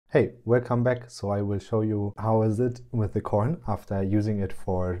Hey, welcome back. So I will show you how is it with the Corne after using it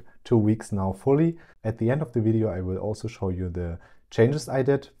for 2 weeks now fully. At the end of the video, I will also show you the changes I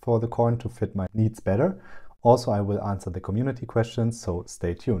did for the Corne to fit my needs better. Also, I will answer the community questions, so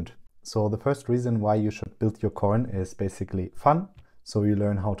stay tuned. So the first reason why you should build your Corne is basically fun. So you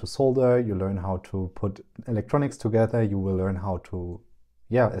learn how to solder, you learn how to put electronics together, you will learn how to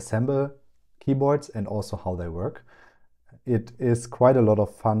assemble keyboards and also how they work. It is quite a lot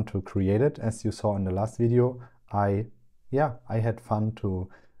of fun to create it. As you saw in the last video, I had fun to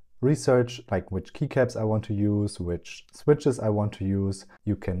research like which keycaps I want to use, which switches I want to use.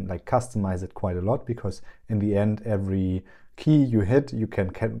 You can like customize it quite a lot because in the end, every key you hit, you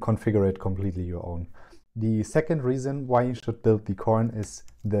can configure it completely your own. The second reason why you should build the Corne is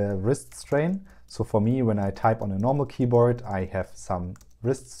the wrist strain. So for me, when I type on a normal keyboard, I have some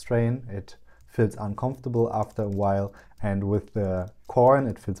wrist strain. It feels uncomfortable after a while, and with the Corne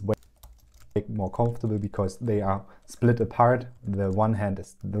it feels way more comfortable because they are split apart. The one hand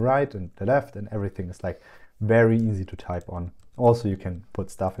is the right and the left, and everything is like very easy to type on. Also, you can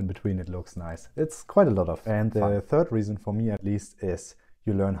put stuff in between, it looks nice. It's quite a lot of fun. And the third reason for me at least is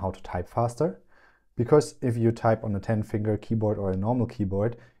you learn how to type faster. Because if you type on a 10-finger keyboard or a normal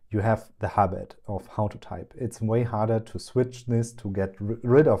keyboard, you have the habit of how to type. It's way harder to switch this to get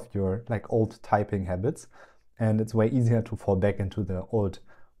rid of your like old typing habits, and it's way easier to fall back into the old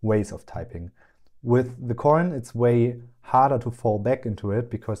ways of typing. With the Corne, it's way harder to fall back into it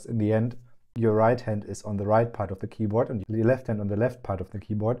because in the end, your right hand is on the right part of the keyboard and your left hand on the left part of the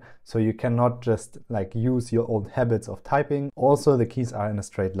keyboard. So you cannot just like use your old habits of typing. Also, the keys are in a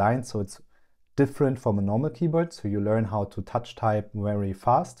straight line, so it's different from a normal keyboard, so you learn how to touch type very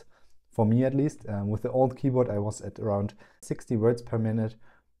fast, for me at least. With the old keyboard I was at around 60 words per minute.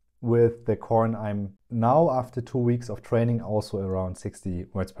 With the Corne I'm now, after 2 weeks of training, also around 60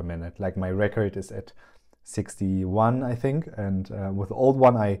 words per minute. Like my record is at 61, I think, and with the old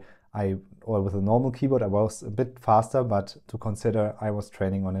one or with a normal keyboard I was a bit faster, but to consider I was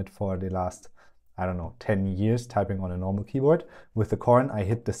training on it for the last, I don't know, 10 years typing on a normal keyboard. With the Corne, I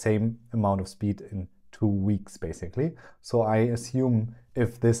hit the same amount of speed in 2 weeks, basically. So I assume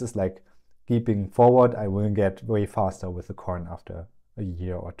if this is like keeping forward, I will get way faster with the Corne after a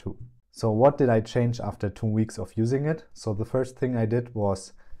year or two. So what did I change after 2 weeks of using it? So the first thing I did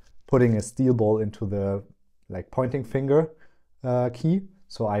was putting a steel ball into the like pointing finger key.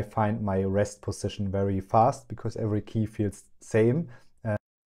 So I find my rest position very fast because every key feels same.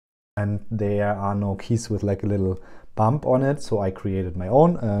 And there are no keys with like a little bump on it, so I created my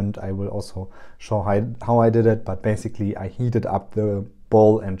own, and I will also show how I did it. But basically I heated up the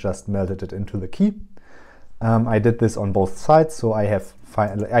ball and just melted it into the key. I did this on both sides, so I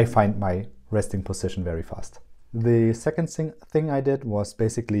find my resting position very fast. The second thing I did was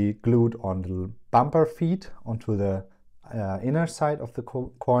basically glued on the bumper feet onto the inner side of the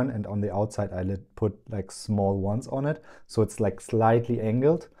Corne, and on the outside I put like small ones on it, so it's like slightly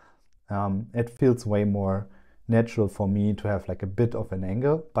angled. It feels way more natural for me to have like a bit of an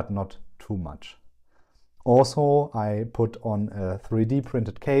angle, but not too much. Also, I put on a 3D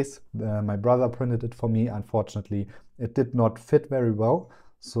printed case. My brother printed it for me. Unfortunately, it did not fit very well.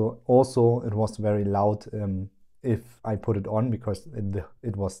 So also it was very loud if I put it on because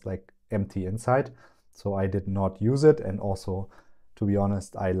it was like empty inside. So I did not use it. And also, to be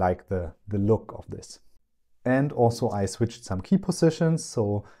honest, I like the look of this. And also I switched some key positions.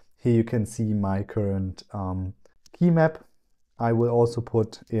 So here you can see my current key map. I will also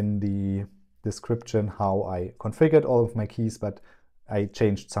put in the description how I configured all of my keys, but I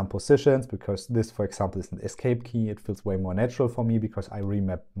changed some positions because this, for example, is an escape key. It feels way more natural for me because I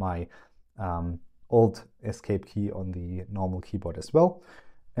remapped my old escape key on the normal keyboard as well.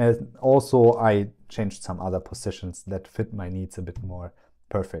 And also I changed some other positions that fit my needs a bit more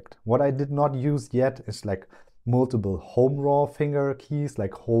perfect. What I did not use yet is like multiple home raw finger keys,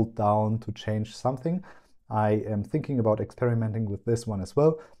 like hold down to change something. I am thinking about experimenting with this one as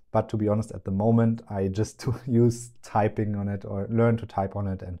well, but to be honest, at the moment I just use typing on it or learn to type on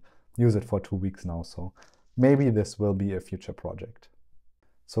it and use it for 2 weeks now, so maybe this will be a future project.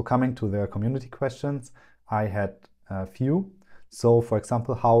 So coming to the community questions, I had a few. So for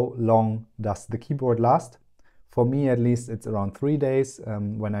example, how long does the keyboard last? For me at least it's around 3 days.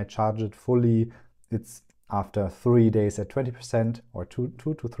 When I charge it fully, it's after 3 days at 20%, or 2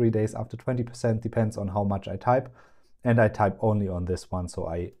 to 3 days after 20%, depends on how much I type. And I type only on this one, so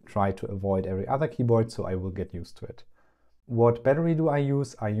I try to avoid every other keyboard, so I will get used to it. What battery do I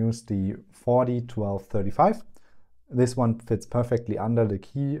use? I use the 401235. This one fits perfectly under the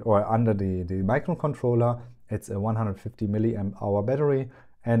key or under the microcontroller. It's a 150 milliamp hour battery,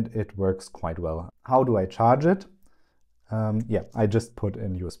 and it works quite well. How do I charge it? Yeah, I just put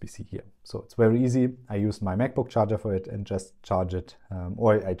in USB-C here. So it's very easy. I use my MacBook charger for it and just charge it,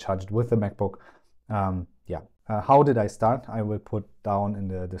 or I charge it with the MacBook. How did I start? I will put down in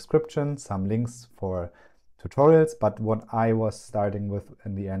the description some links for tutorials, but what I was starting with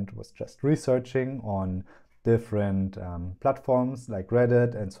in the end was just researching on different platforms like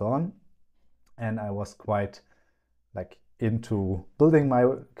Reddit and so on. And I was quite into building my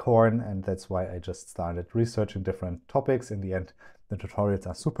Corne, and that's why I just started researching different topics. In the end, the tutorials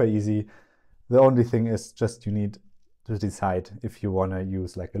are super easy. The only thing is just you need to decide if you want to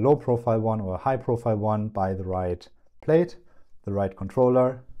use like a low profile one or a high profile one, buy the right plate, the right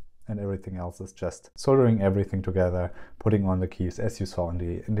controller, and everything else is just soldering everything together, putting on the keys as you saw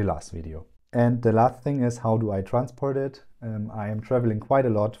in the last video. And the last thing is, how do I transport it? I am traveling quite a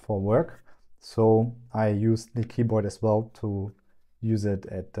lot for work, so I use the keyboard as well to use it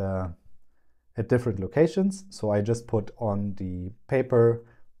at different locations. So I just put on the paper,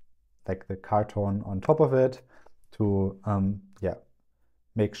 like the carton on top of it, to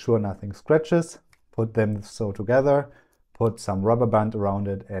make sure nothing scratches. Put them so together, put some rubber band around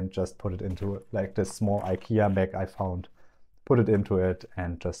it, and just put it into like this small IKEA bag I found. Put it into it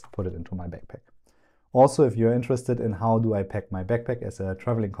and just put it into my backpack. Also, if you're interested in how do I pack my backpack as a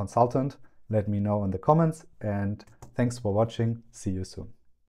traveling consultant, let me know in the comments, and thanks for watching. See you soon.